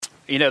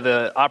You know,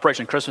 the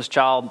Operation Christmas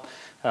Child,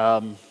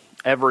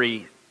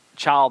 every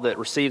child that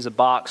receives a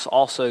box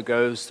also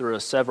goes through a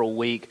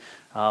several-week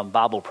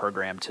Bible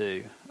program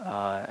too.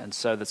 And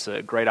so that's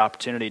a great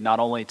opportunity not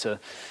only to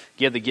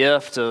give the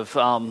gift of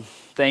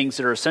things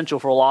that are essential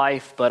for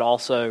life, but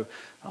also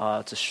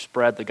to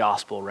spread the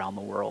gospel around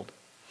the world.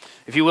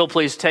 If you will,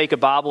 please take a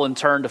Bible and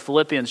turn to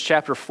Philippians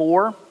chapter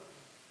 4.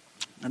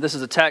 And this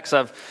is a text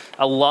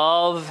I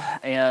love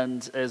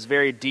and is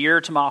very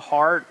dear to my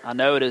heart. I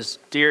know it is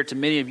dear to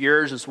many of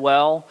yours as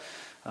well.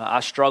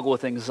 I struggle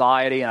with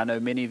anxiety, and I know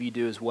many of you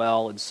do as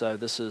well. And so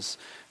this is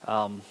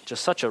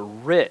just such a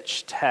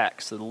rich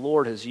text that the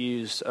Lord has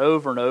used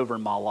over and over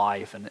in my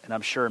life, and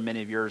I'm sure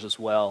many of yours as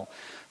well.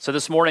 So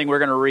this morning we're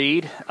going to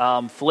read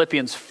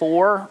Philippians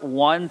 4,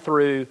 1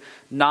 through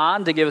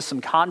 9 to give us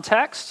some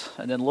context,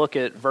 and then look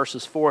at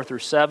verses 4 through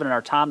 7 in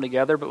our time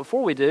together. But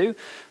before we do,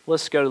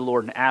 let's go to the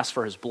Lord and ask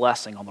for His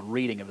blessing on the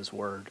reading of His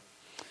Word.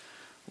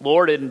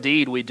 Lord,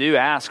 indeed, we do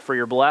ask for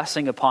your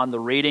blessing upon the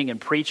reading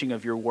and preaching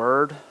of your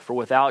Word, for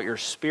without your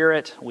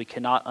Spirit, we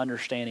cannot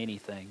understand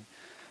anything.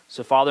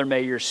 So, Father,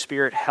 may your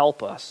Spirit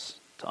help us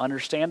to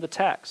understand the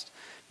text.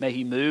 May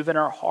He move in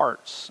our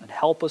hearts and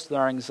help us with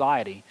our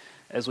anxiety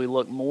as we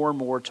look more and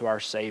more to our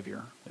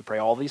Savior. We pray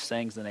all these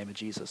things in the name of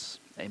Jesus.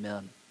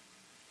 Amen.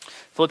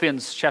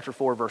 Philippians chapter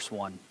 4, verse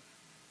 1.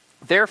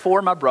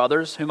 Therefore, my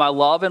brothers, whom I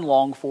love and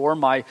long for,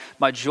 my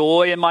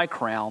joy and my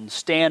crown,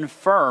 stand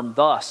firm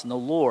thus in the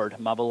Lord,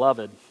 my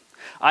beloved.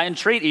 I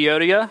entreat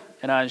Euodia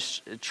and I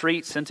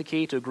entreat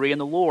Syntyche to agree in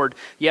the Lord.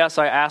 Yes,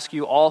 I ask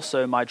you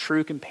also, my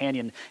true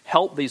companion,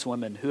 help these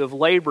women who have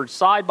labored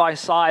side by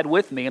side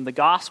with me in the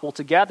gospel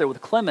together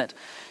with Clement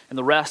and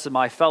the rest of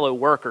my fellow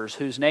workers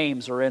whose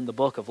names are in the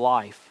book of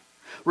life.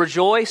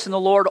 Rejoice in the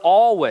Lord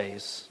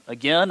always.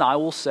 Again, I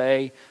will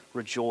say,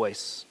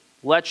 rejoice.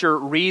 Let your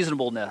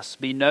reasonableness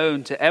be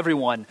known to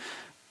everyone.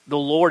 The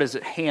Lord is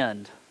at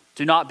hand.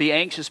 Do not be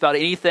anxious about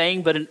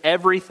anything, but in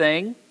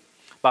everything,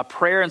 by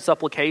prayer and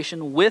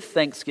supplication, with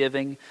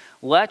thanksgiving,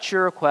 let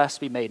your requests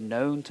be made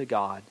known to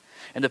God.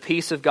 And the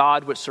peace of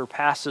God, which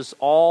surpasses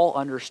all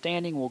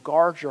understanding, will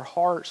guard your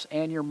hearts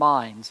and your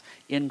minds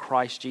in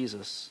Christ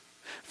Jesus.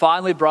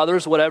 Finally,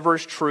 brothers, whatever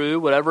is true,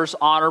 whatever is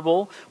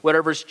honorable,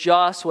 whatever is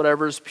just,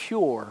 whatever is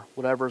pure,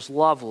 whatever is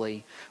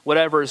lovely,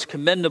 whatever is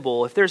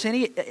commendable, if there's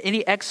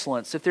any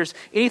excellence, if there's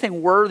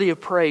anything worthy of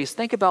praise,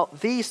 think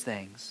about these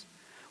things.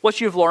 What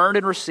you've learned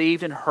and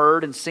received and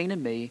heard and seen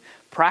in me,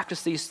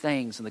 practice these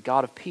things, and the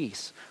God of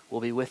peace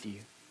will be with you.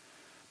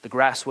 The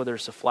grass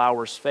withers, the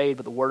flowers fade,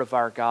 but the word of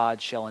our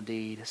God shall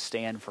indeed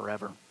stand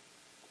forever.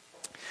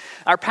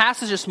 Our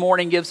passage this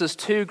morning gives us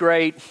two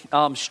great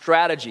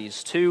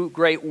strategies, two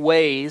great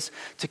ways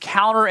to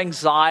counter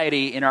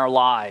anxiety in our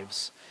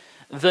lives.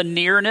 The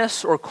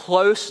nearness or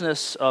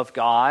closeness of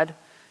God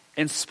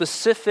and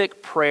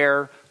specific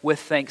prayer with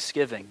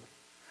thanksgiving.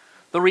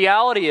 The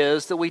reality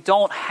is that we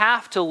don't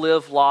have to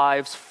live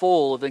lives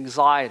full of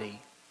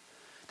anxiety.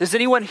 Does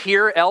anyone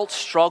here else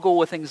struggle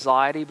with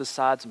anxiety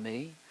besides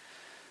me?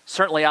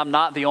 Certainly I'm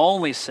not the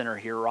only sinner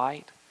here,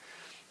 right?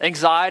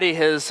 Anxiety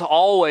has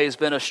always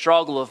been a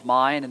struggle of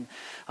mine,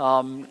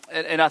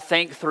 and I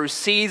think through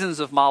seasons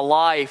of my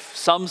life,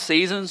 some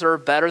seasons are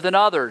better than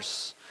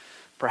others.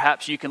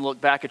 Perhaps you can look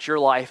back at your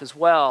life as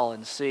well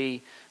and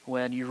see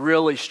when you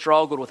really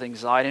struggled with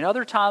anxiety, and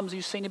other times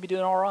you seem to be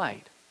doing all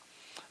right.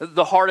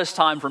 The hardest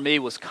time for me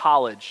was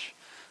college,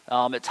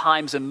 at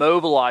times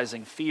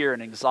immobilizing fear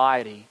and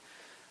anxiety.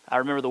 I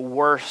remember the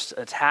worst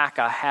attack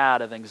I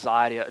had of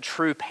anxiety, a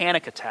true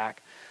panic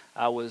attack.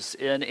 I was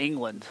in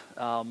England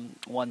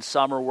one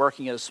summer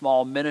working at a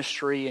small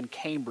ministry in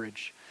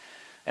Cambridge.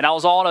 And I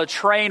was on a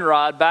train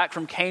ride back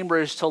from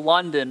Cambridge to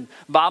London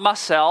by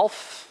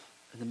myself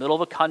in the middle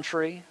of a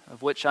country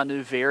of which I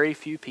knew very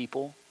few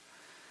people.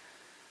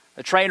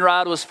 The train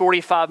ride was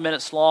 45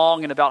 minutes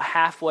long, and about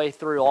halfway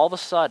through, all of a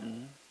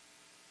sudden,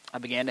 I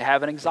began to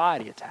have an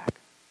anxiety attack.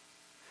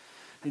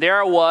 And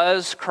there I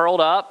was, curled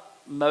up,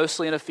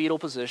 mostly in a fetal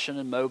position,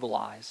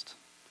 immobilized,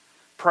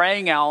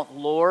 praying out,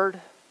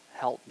 Lord,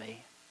 help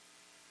me.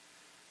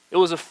 It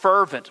was a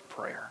fervent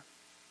prayer,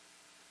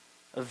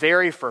 a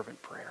very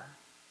fervent prayer.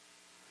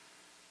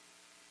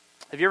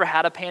 Have you ever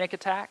had a panic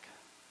attack?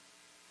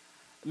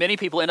 Many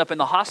people end up in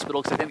the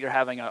hospital because they think they're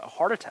having a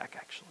heart attack,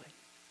 actually.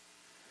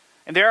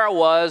 And there I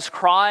was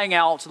crying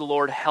out to the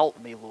Lord,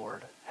 help me,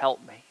 Lord, help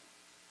me.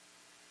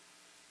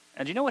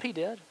 And do you know what He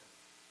did?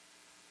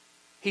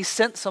 He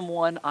sent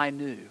someone I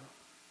knew.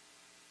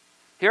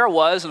 Here I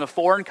was in a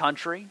foreign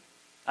country.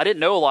 I didn't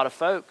know a lot of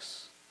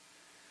folks.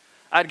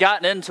 I'd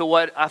gotten into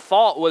what I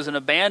thought was an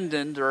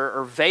abandoned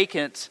or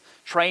vacant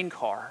train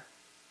car.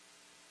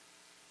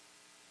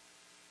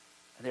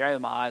 And there I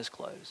have my eyes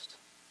closed.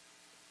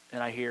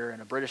 And I hear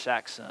in a British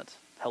accent,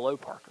 hello,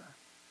 Parker.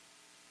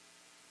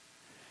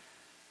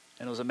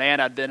 And it was a man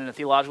I'd been in a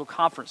theological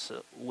conference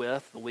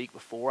with the week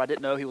before. I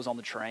didn't know he was on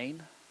the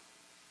train.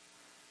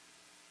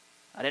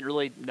 I didn't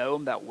really know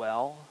him that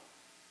well.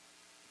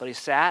 But he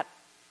sat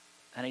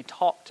and he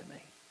talked to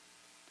me.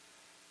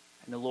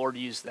 And the Lord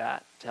used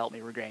that to help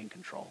me regain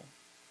control.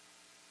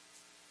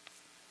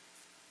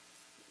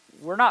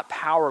 we're not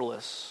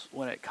powerless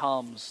when it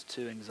comes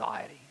to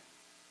anxiety.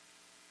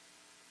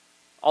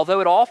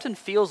 Although it often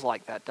feels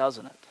like that,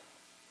 doesn't it?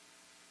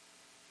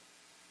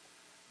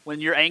 When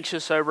you're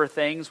anxious over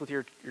things with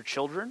your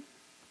children,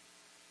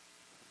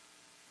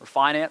 or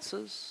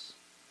finances,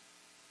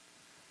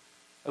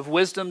 of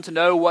wisdom to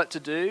know what to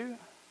do,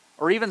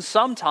 or even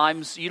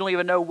sometimes you don't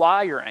even know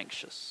why you're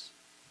anxious.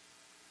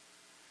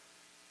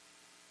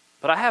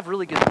 But I have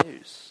really good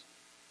news.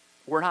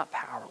 We're not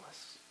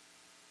powerless.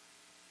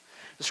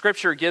 This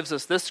scripture gives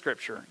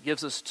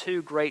us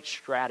two great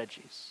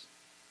strategies,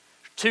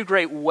 two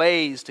great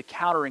ways to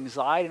counter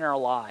anxiety in our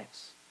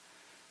lives.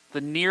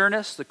 The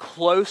nearness, the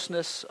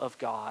closeness of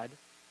God,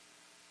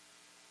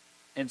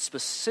 and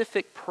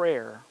specific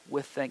prayer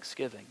with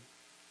thanksgiving.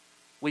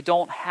 We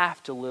don't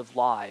have to live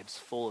lives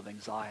full of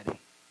anxiety.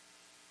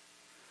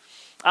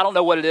 I don't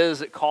know what it is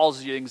that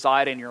causes you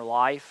anxiety in your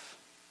life.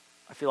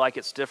 I feel like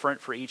it's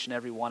different for each and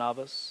every one of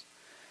us.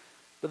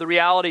 But the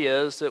reality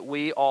is that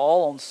we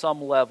all, on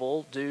some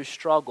level, do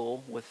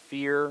struggle with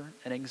fear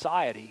and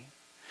anxiety.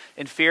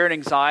 And fear and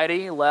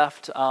anxiety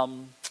left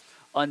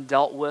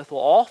undealt with will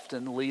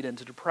often lead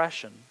into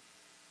depression.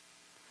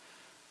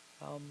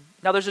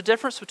 Now, there's a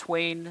difference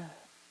between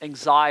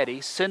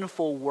anxiety,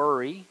 sinful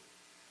worry,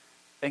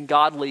 and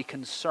godly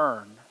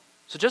concern.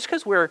 So just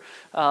because we're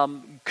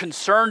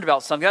concerned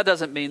about something, that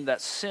doesn't mean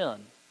that's sin.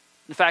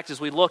 In fact,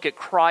 as we look at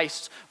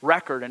Christ's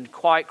record and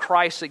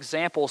Christ's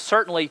example,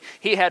 certainly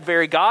he had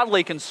very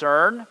godly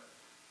concern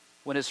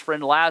when his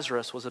friend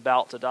Lazarus was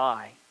about to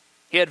die.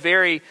 He had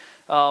very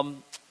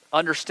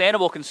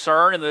understandable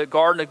concern in the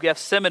Garden of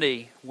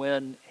Gethsemane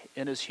when,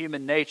 in his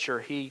human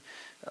nature, he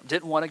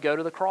didn't want to go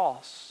to the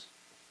cross.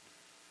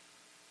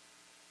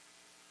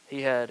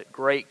 He had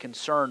great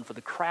concern for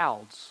the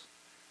crowds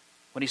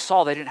when he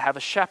saw they didn't have a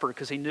shepherd,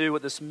 because he knew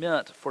what this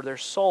meant for their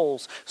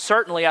souls.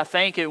 Certainly, I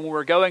think when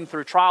we're going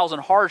through trials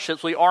and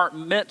hardships, we aren't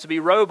meant to be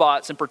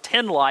robots and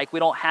pretend like we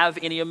don't have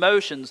any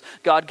emotions.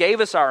 God gave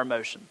us our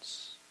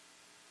emotions.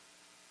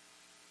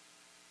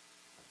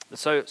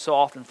 So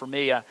often for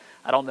me, I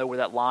don't know where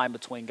that line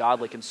between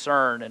godly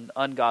concern and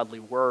ungodly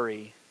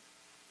worry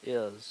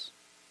is.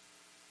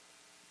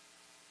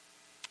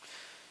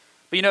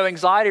 But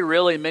anxiety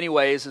really in many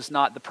ways is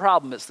not the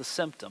problem, it's the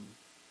symptom.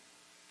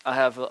 I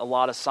have a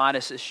lot of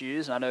sinus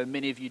issues, and I know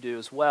many of you do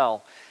as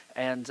well.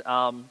 And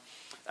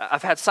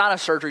I've had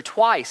sinus surgery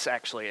twice,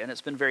 actually, and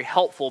it's been very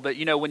helpful. But,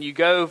 when you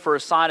go for a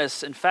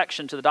sinus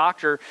infection to the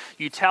doctor,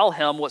 you tell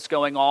him what's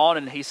going on,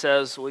 and he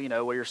says, well,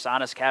 your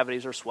sinus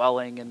cavities are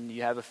swelling, and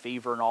you have a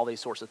fever and all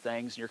these sorts of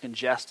things, and you're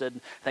congested.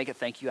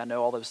 Thank you, I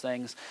know all those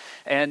things.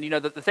 And,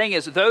 the thing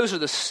is, those are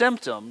the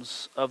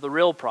symptoms of the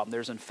real problem.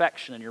 There's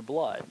infection in your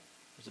blood.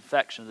 There's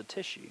infection of the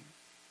tissue.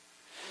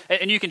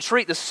 And you can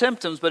treat the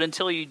symptoms, but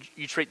until you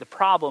treat the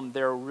problem,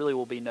 there really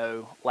will be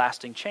no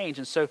lasting change.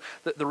 And so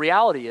the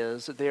reality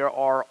is that there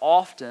are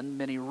often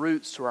many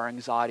roots to our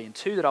anxiety. And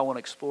two that I want to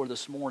explore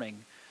this morning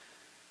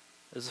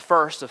is the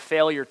first, a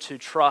failure to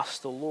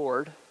trust the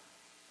Lord,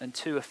 and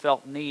two, a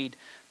felt need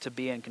to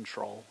be in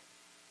control.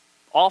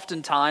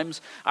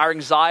 Oftentimes, our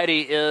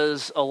anxiety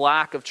is a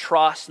lack of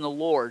trust in the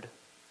Lord,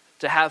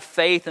 to have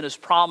faith in His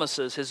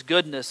promises, His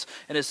goodness,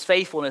 and His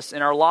faithfulness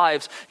in our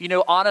lives.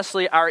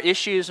 Honestly, our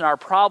issues and our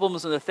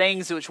problems and the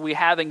things which we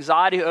have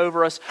anxiety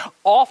over us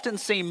often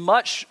seem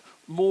much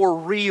more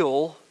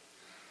real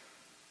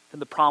than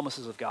the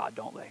promises of God,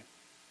 don't they?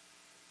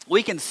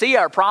 We can see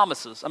our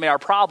promises, our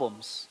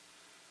problems,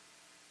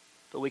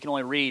 but we can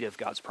only read of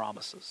God's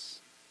promises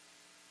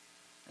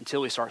until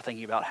we start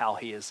thinking about how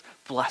He has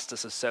blessed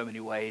us in so many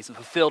ways and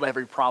fulfilled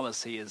every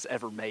promise He has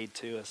ever made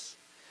to us.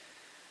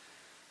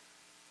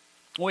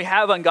 When we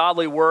have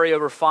ungodly worry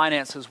over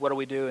finances, what are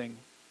we doing?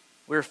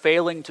 We're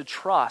failing to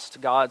trust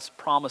God's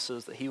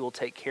promises that He will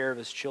take care of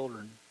His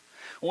children.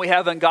 When we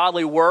have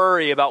ungodly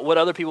worry about what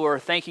other people are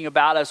thinking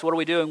about us, what are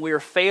we doing? We are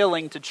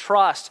failing to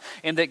trust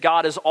in that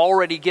God has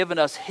already given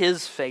us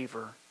His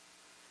favor.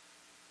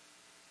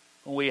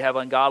 When we have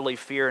ungodly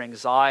fear and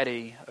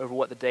anxiety over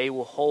what the day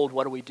will hold,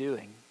 what are we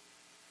doing?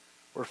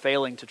 We're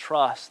failing to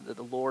trust that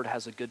the Lord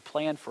has a good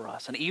plan for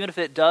us. And even if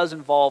it does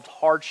involve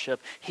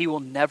hardship, He will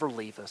never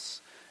leave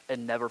us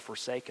and never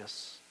forsake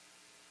us.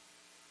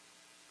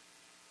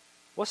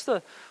 What's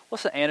the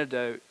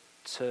antidote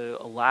to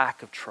a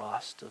lack of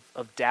trust,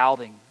 of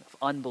doubting, of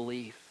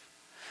unbelief?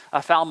 I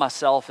found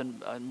myself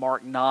in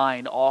Mark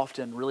 9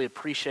 often really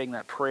appreciating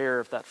that prayer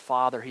of that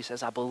Father. He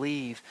says, I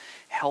believe,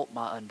 help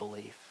my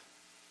unbelief.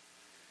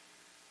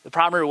 The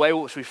primary way in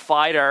which we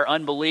fight our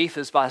unbelief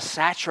is by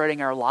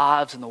saturating our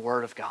lives in the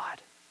Word of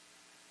God,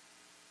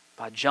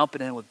 by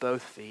jumping in with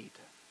both feet,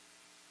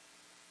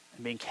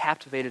 and being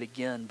captivated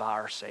again by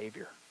our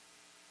Savior.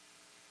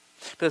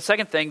 But the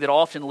second thing that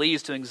often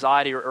leads to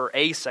anxiety, or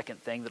a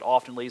second thing that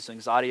often leads to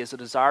anxiety, is a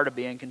desire to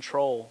be in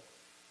control.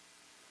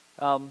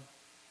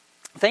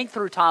 Think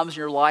through times in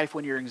your life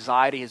when your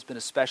anxiety has been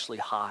especially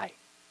high.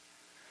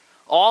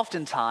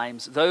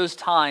 Oftentimes, those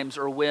times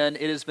are when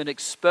it has been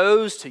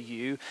exposed to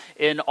you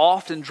in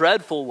often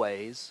dreadful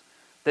ways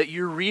that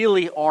you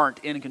really aren't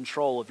in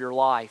control of your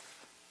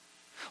life.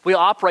 We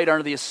operate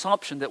under the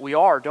assumption that we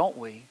are, don't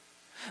we?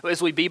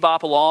 As we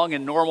bebop along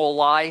in normal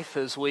life,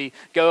 as we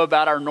go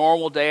about our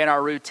normal day and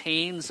our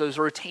routines, those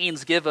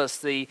routines give us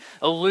the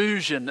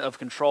illusion of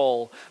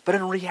control. But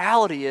in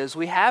reality is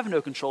we have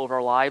no control of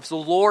our lives. The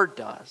Lord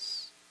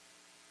does.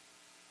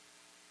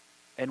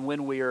 And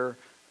when we are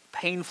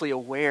painfully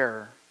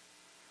aware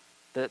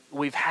that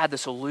we've had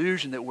this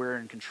illusion that we're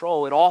in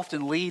control, it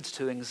often leads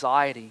to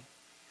anxiety.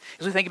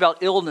 As we think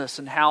about illness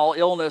and how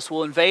illness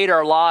will invade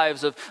our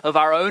lives of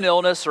our own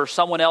illness or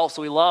someone else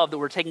that we love that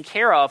we're taking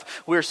care of,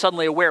 we're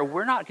suddenly aware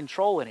we're not in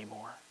control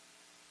anymore.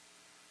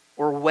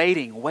 We're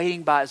waiting.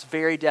 Waiting by its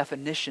very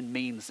definition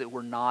means that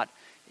we're not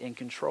in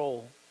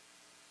control.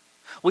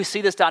 We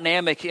see this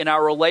dynamic in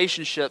our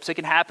relationships. It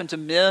can happen to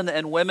men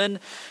and women,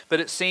 but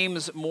it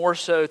seems more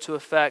so to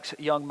affect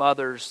young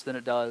mothers than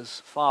it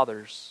does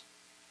fathers.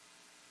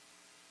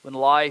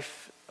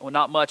 When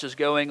not much is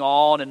going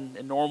on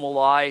in normal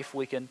life,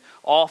 we can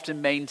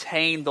often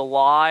maintain the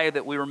lie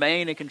that we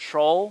remain in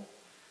control.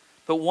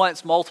 But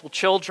once multiple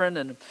children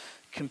and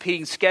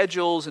competing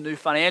schedules and new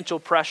financial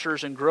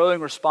pressures and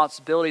growing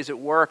responsibilities at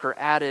work are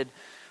added,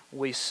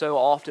 we so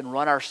often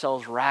run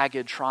ourselves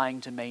ragged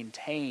trying to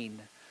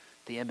maintain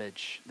the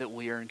image that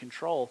we are in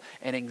control.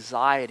 And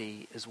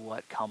anxiety is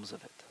what comes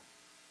of it.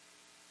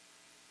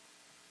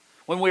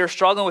 When we are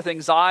struggling with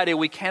anxiety,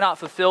 we cannot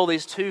fulfill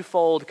these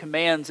twofold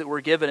commands that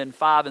were given in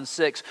 5 and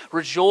 6.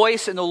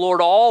 Rejoice in the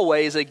Lord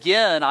always.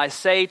 Again, I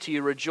say to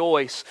you,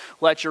 rejoice.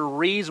 Let your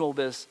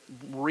reasonableness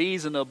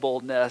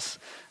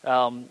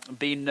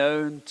be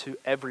known to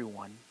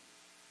everyone.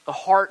 A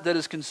heart that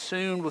is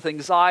consumed with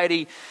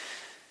anxiety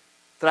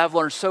that I've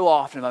learned so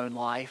often in my own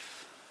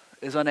life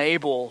is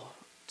unable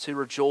to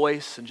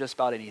rejoice in just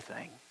about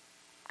anything.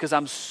 Because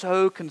I'm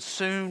so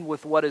consumed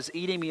with what is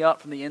eating me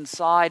up from the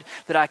inside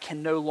that I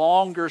can no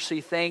longer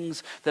see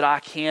things that I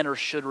can or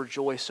should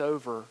rejoice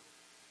over.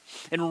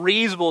 And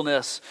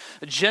reasonableness,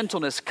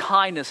 gentleness,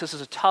 kindness, this is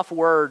a tough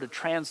word to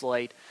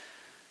translate.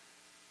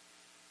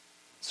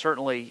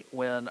 Certainly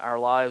when our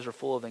lives are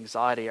full of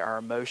anxiety, our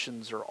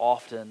emotions are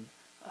often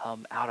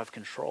out of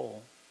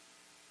control.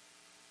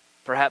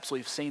 Perhaps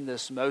we've seen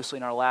this mostly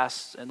in the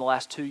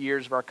last 2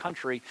 years of our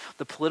country,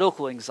 the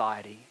political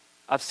anxiety.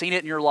 I've seen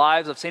it in your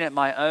lives, I've seen it in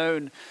my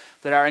own,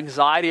 that our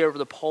anxiety over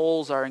the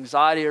polls, our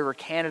anxiety over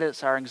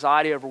candidates, our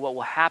anxiety over what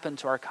will happen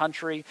to our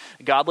country,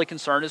 godly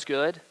concern is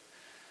good,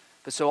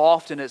 but so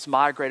often it's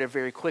migrated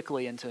very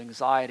quickly into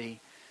anxiety,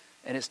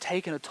 and it's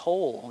taken a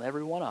toll on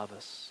every one of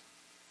us.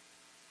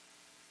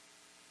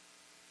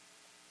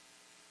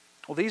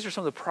 Well, these are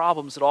some of the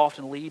problems that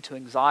often lead to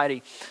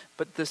anxiety,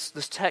 but this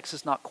text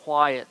is not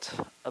quiet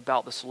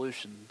about the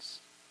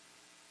solutions.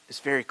 It's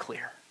very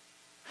clear.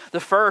 The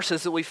first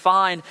is that we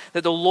find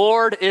that the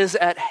Lord is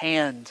at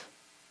hand.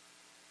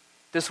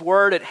 This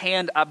word at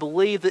hand, I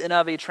believe the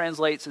NIV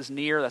translates as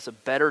near. That's a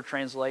better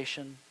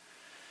translation.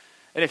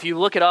 And if you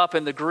look it up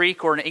in the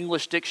Greek or an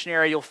English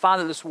dictionary, you'll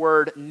find that this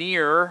word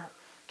near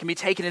can be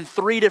taken in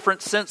 3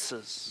 different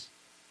senses.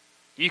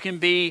 You can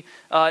be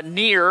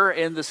near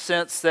in the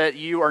sense that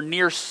you are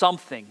near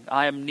something.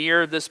 I am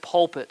near this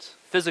pulpit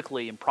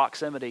physically in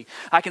proximity.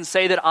 I can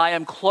say that I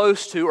am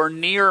close to or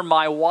near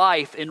my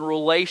wife in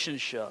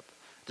relationship.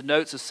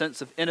 Denotes a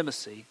sense of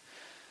intimacy.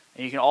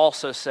 And you can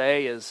also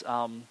say, as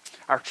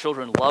our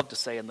children love to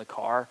say in the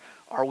car,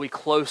 are we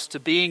close to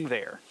being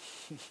there?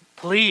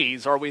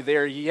 Please, are we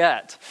there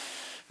yet?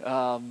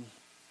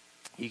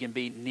 You can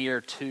be near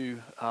to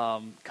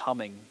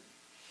coming.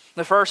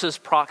 The first is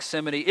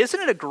proximity. Isn't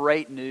it a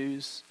great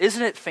news?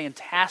 Isn't it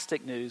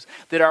fantastic news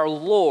that our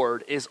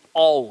Lord is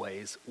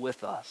always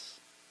with us?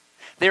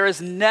 There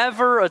is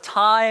never a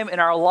time in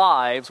our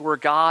lives where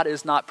God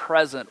is not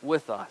present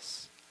with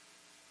us.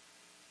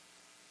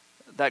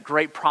 That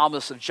great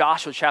promise of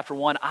Joshua chapter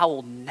 1, I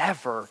will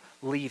never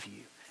leave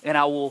you and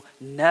I will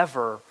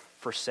never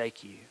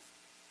forsake you.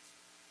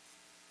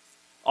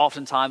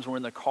 Oftentimes when we're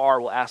in the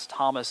car, we'll ask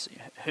Thomas,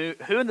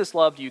 who in this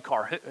love do you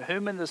car?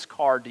 Whom in this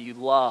car do you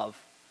love?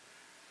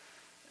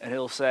 And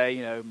he'll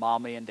say,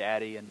 mommy and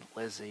daddy and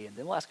Lizzie. And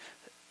then we'll ask,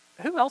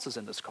 who else is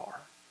in this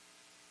car?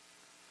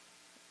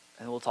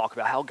 And we'll talk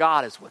about how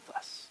God is with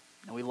us.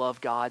 And we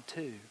love God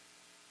too.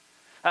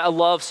 I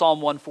love Psalm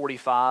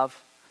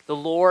 145. The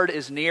Lord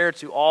is near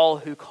to all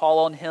who call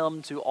on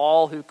him, to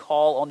all who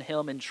call on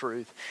him in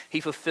truth.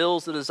 He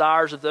fulfills the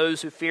desires of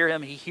those who fear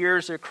him. He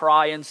hears their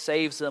cry and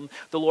saves them.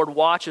 The Lord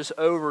watches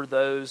over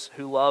those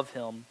who love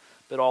him,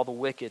 but all the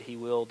wicked he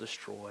will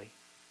destroy.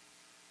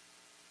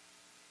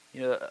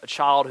 A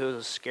child who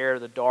is scared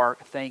of the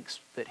dark thinks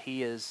that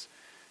he is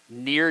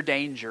near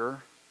danger,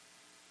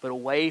 but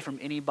away from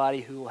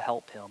anybody who will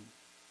help him.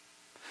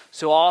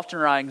 So often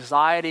our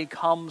anxiety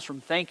comes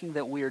from thinking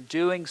that we are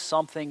doing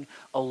something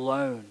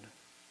alone,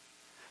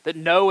 that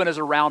no one is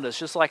around us.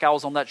 Just like I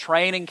was on that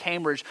train in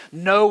Cambridge,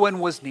 no one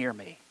was near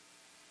me.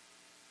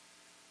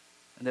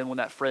 And then when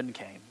that friend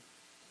came,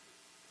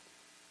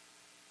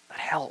 that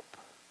help,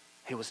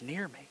 he was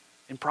near me,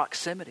 in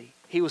proximity.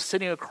 He was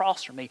sitting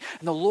across from me.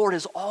 And the Lord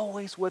is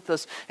always with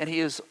us, and He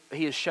has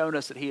shown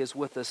us that He is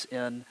with us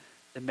in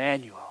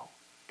Emmanuel.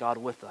 God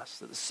with us,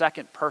 that the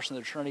second person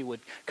of the Trinity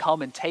would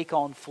come and take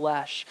on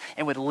flesh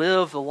and would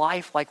live the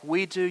life like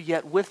we do,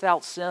 yet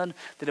without sin,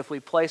 that if we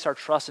place our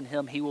trust in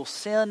him, he will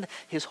send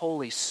his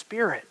Holy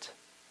Spirit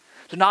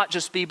to not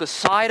just be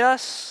beside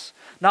us,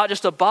 not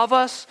just above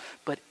us,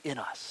 but in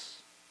us.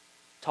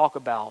 Talk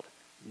about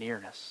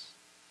nearness.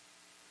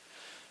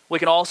 We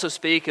can also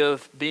speak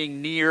of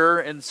being near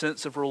in the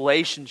sense of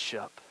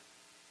relationship.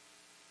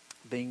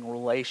 Being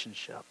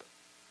relationship.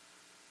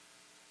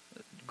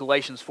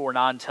 Galatians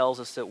 4:9 tells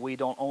us that we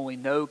don't only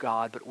know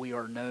God, but we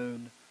are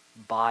known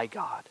by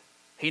God.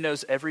 He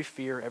knows every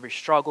fear, every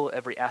struggle,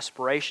 every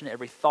aspiration,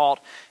 every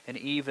thought, and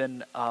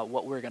even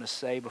what we're going to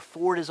say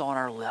before it is on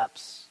our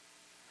lips.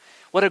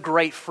 What a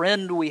great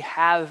friend we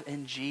have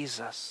in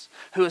Jesus,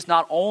 who is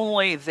not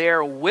only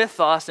there with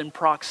us in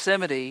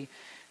proximity,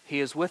 he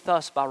is with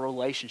us by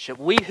relationship.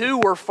 We who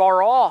were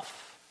far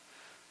off,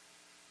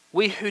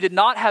 we who did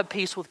not have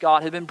peace with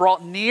God, have been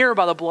brought near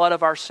by the blood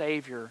of our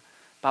Savior,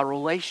 by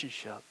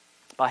relationship,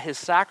 by his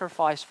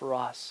sacrifice for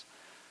us,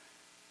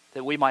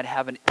 that we might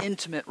have an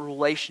intimate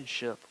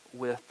relationship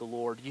with the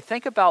Lord. You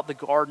think about the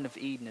Garden of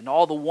Eden and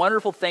all the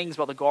wonderful things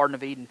about the Garden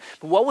of Eden.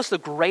 But what was the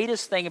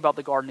greatest thing about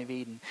the Garden of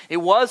Eden? It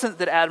wasn't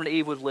that Adam and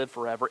Eve would live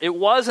forever. It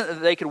wasn't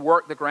that they could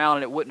work the ground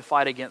and it wouldn't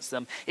fight against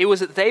them. It was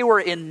that they were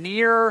in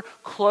near,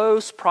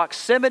 close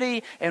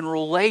proximity and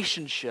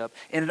relationship,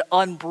 in an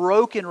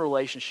unbroken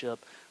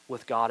relationship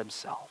with God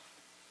himself.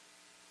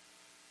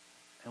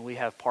 And we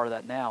have part of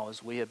that now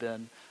as we have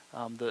been,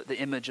 the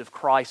image of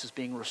Christ is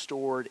being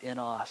restored in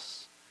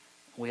us.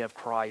 We have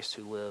Christ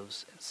who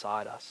lives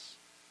inside us.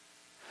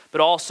 But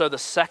also the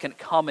second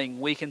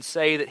coming, we can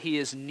say that he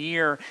is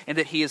near and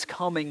that he is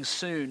coming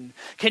soon.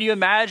 Can you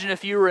imagine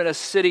if you were in a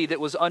city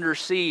that was under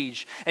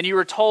siege and you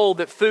were told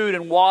that food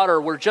and water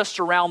were just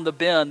around the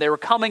bend? They were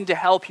coming to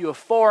help you. A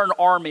foreign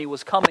army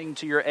was coming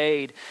to your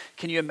aid.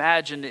 Can you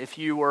imagine if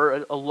you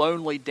were a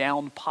lonely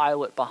downed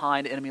pilot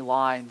behind enemy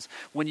lines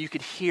when you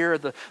could hear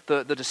the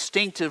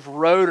distinctive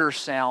rotor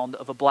sound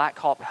of a Black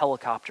Hawk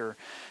helicopter?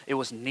 It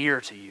was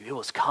near to you. It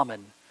was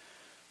coming.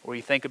 Or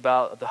you think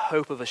about the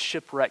hope of a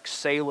shipwrecked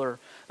sailor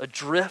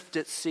adrift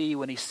at sea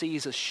when he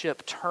sees a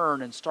ship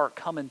turn and start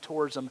coming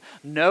towards him.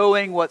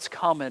 Knowing what's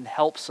coming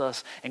helps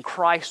us, and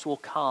Christ will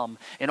come.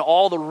 And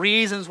all the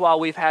reasons why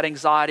we've had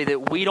anxiety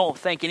that we don't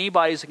think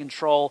anybody's in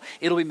control,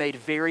 it'll be made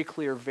very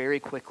clear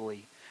very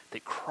quickly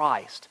that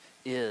Christ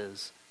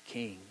is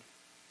King.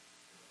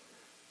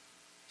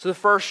 So the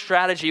first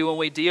strategy when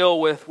we deal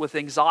with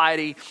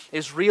anxiety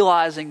is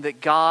realizing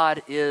that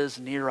God is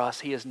near us.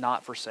 He has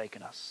not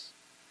forsaken us.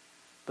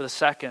 But the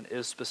second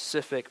is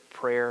specific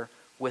prayer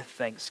with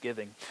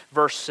thanksgiving.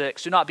 Verse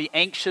 6, do not be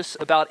anxious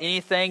about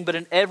anything, but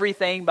in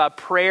everything by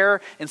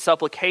prayer and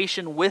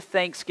supplication with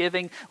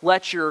thanksgiving,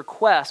 let your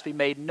requests be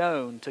made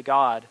known to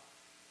God.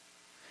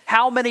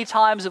 How many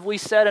times have we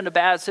said in a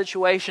bad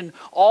situation,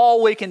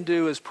 all we can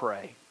do is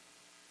pray?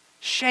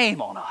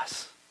 Shame on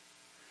us.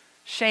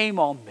 Shame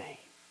on me.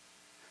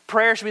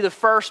 Prayer should be the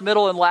first,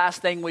 middle, and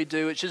last thing we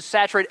do. It should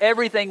saturate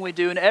everything we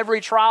do and every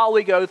trial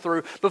we go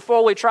through.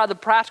 Before we try the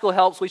practical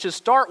helps, we should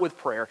start with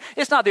prayer.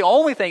 It's not the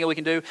only thing that we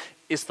can do.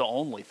 It's the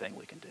only thing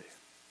we can do.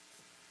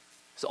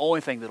 It's the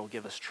only thing that will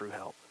give us true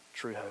help,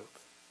 true hope.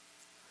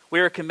 We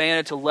are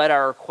commanded to let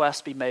our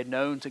requests be made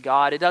known to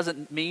God. It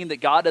doesn't mean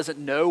that God doesn't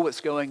know what's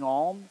going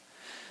on.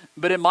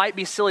 But it might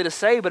be silly to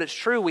say, but it's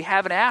true. We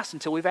haven't asked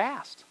until we've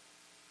asked.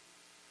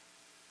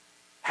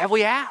 Have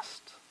we asked?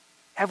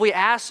 Have we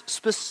asked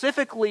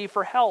specifically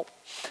for help?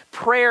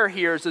 Prayer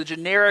here is a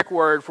generic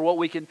word for what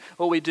we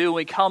do when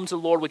we come to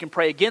the Lord. We can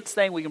pray against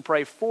things, we can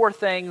pray for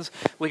things,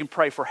 we can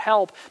pray for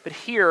help. But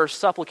here,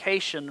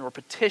 supplication or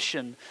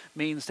petition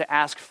means to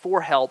ask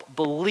for help,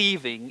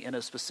 believing in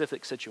a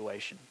specific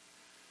situation.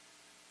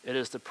 It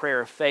is the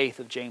prayer of faith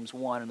of James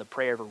 1 and the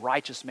prayer of a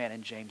righteous man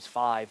in James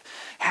 5.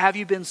 Have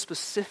you been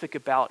specific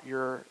about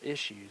your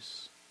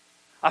issues?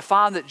 I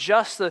find that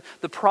just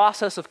the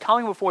process of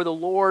coming before the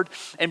Lord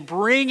and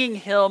bringing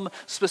him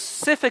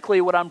specifically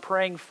what I'm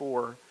praying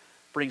for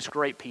brings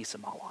great peace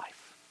in my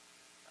life.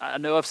 I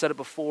know I've said it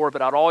before,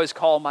 but I'd always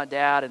call my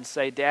dad and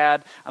say,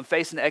 Dad, I'm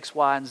facing X,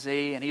 Y, and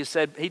Z. And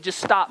he just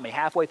stopped me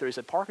halfway through. He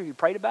said, Parker, you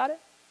prayed about it?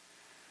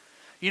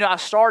 You know, I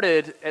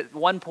started at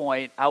one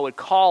point, I would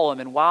call him,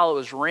 and while it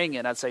was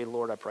ringing, I'd say,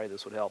 Lord, I pray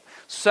this would help.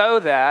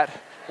 So that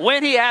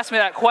when he asked me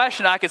that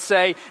question, I could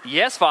say,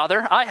 yes,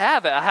 Father, I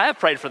have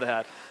prayed for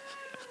that.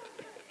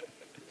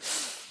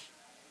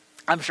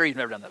 I'm sure you've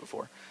never done that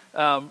before.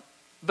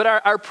 But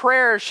our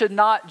prayers should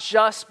not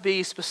just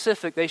be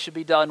specific. They should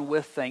be done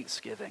with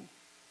thanksgiving.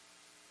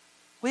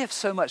 We have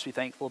so much to be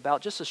thankful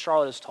about, just as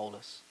Charlotte has told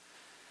us.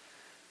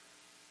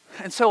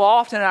 And so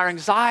often in our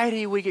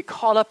anxiety, we get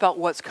caught up about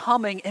what's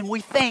coming, and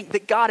we think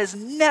that God has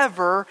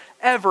never,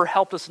 ever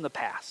helped us in the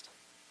past.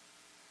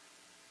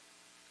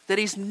 That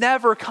he's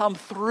never come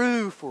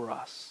through for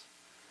us.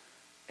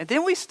 And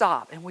then we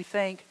stop and we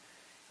think,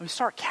 and we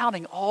start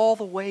counting all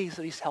the ways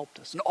that he's helped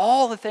us and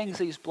all the things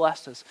that he's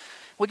blessed us.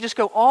 We just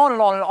go on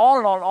and on and on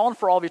and on and on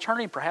for all of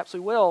eternity, and perhaps we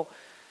will.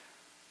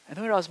 And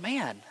then we realize,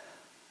 man,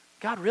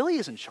 God really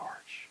is in charge.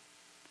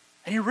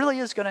 And he really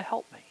is going to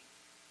help me.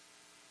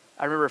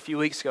 I remember a few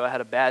weeks ago I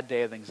had a bad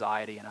day of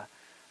anxiety, and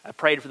I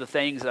prayed for the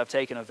things that I've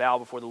taken a vow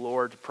before the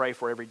Lord to pray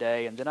for every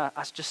day. And then I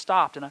just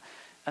stopped, and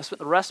I spent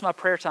the rest of my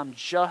prayer time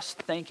just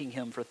thanking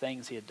him for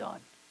things he had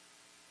done.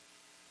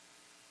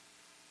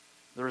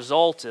 The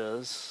result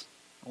is,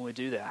 when we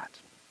do that,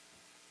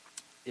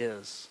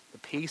 is the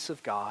peace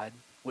of God,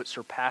 which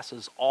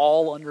surpasses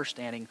all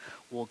understanding,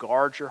 will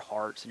guard your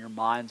hearts and your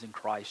minds in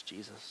Christ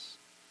Jesus.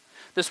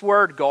 This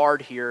word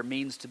guard here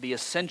means to be a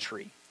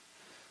sentry.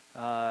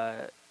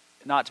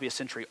 Not to be a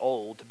century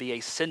old, to be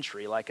a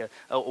sentry, like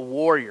a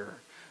warrior.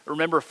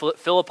 Remember,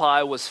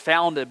 Philippi was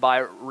founded by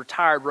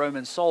retired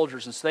Roman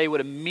soldiers, and so they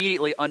would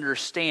immediately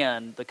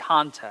understand the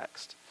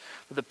context.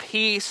 The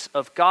peace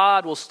of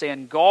God will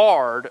stand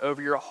guard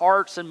over your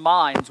hearts and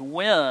minds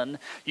when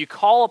you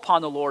call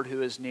upon the Lord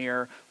who is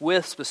near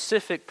with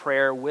specific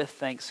prayer, with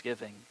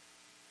thanksgiving.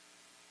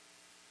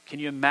 Can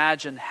you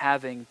imagine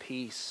having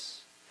peace?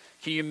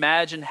 Can you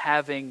imagine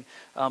having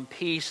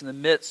peace in the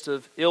midst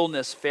of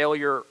illness,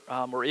 failure,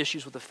 or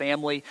issues with the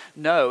family?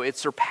 No, it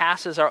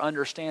surpasses our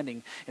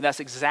understanding, and that's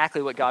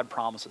exactly what God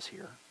promises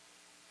here.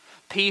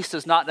 Peace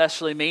does not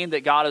necessarily mean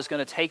that God is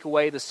going to take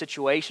away the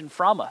situation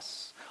from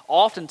us.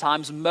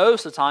 Oftentimes,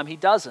 most of the time, he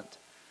doesn't.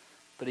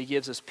 But he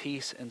gives us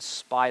peace in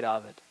spite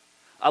of it.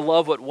 I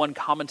love what one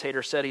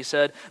commentator said. He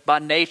said, by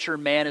nature,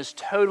 man is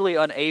totally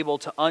unable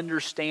to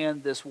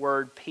understand this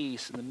word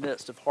peace in the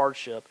midst of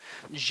hardship,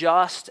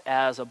 just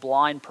as a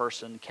blind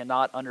person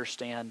cannot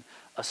understand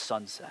a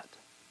sunset.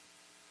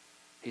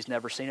 He's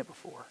never seen it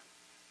before.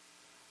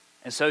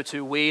 And so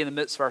too, we in the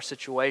midst of our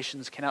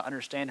situations cannot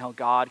understand how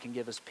God can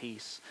give us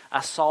peace.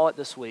 I saw it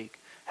this week.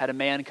 Had a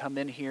man come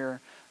in here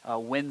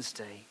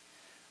Wednesday.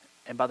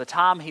 And by the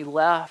time he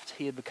left,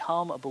 he had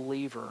become a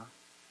believer.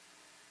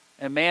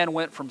 And man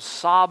went from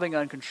sobbing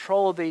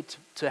uncontrollably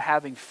to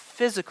having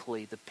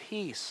physically the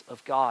peace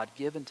of God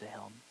given to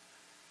him.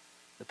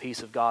 The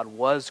peace of God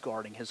was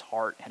guarding his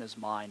heart and his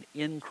mind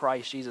in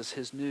Christ Jesus,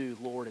 his new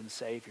Lord and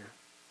Savior.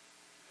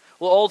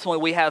 Well,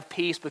 ultimately, we have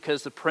peace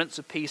because the Prince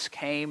of Peace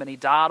came and he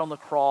died on the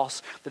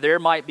cross that there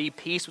might be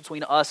peace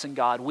between us and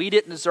God. We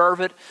didn't deserve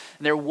it,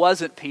 and there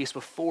wasn't peace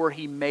before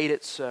he made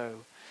it so.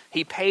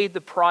 He paid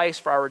the price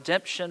for our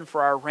redemption,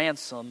 for our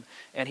ransom,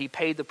 and he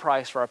paid the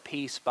price for our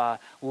peace by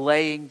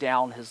laying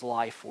down his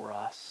life for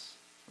us.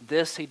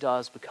 This he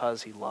does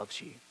because he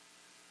loves you.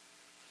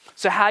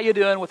 So how are you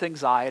doing with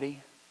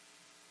anxiety?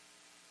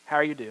 How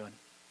are you doing?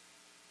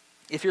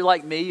 If you're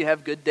like me, you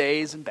have good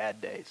days and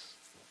bad days.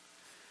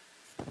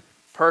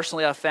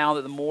 Personally, I found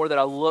that the more that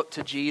I look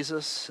to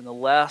Jesus and the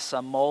less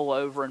I mull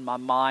over in my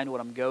mind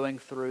what I'm going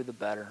through, the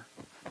better.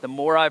 The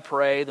more I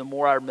pray, the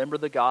more I remember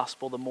the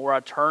gospel, the more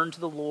I turn to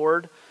the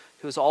Lord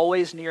who is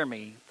always near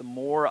me, the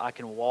more I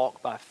can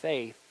walk by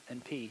faith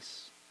and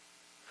peace.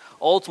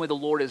 Ultimately, the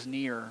Lord is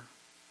near.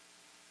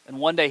 And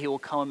one day he will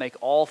come and make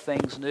all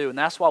things new. And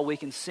that's why we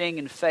can sing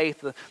in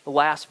faith the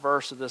last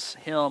verse of this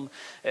hymn.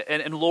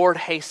 And Lord,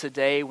 haste the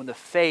day when the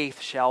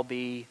faith shall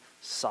be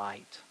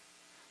sight.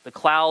 The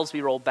clouds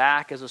be rolled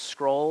back as a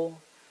scroll.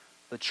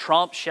 The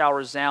trump shall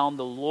resound.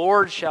 The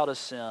Lord shall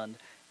descend.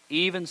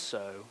 Even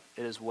so,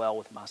 it is well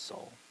with my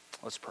soul.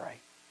 Let's pray.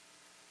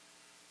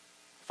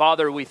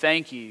 Father, we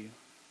thank you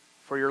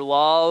for your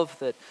love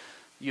that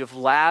you have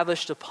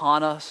lavished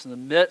upon us in the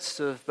midst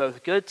of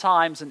both good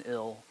times and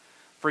ill.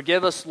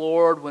 Forgive us,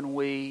 Lord, when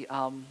we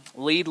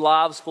lead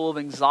lives full of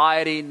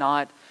anxiety,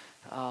 not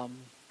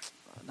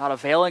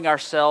availing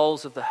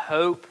ourselves of the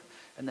hope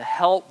and the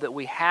help that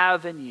we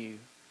have in you.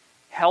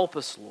 Help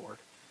us, Lord.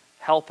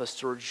 Help us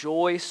to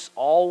rejoice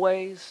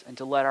always and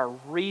to let our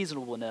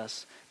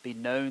reasonableness be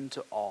known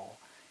to all.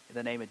 In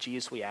the name of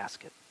Jesus we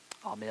ask it.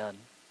 Amen.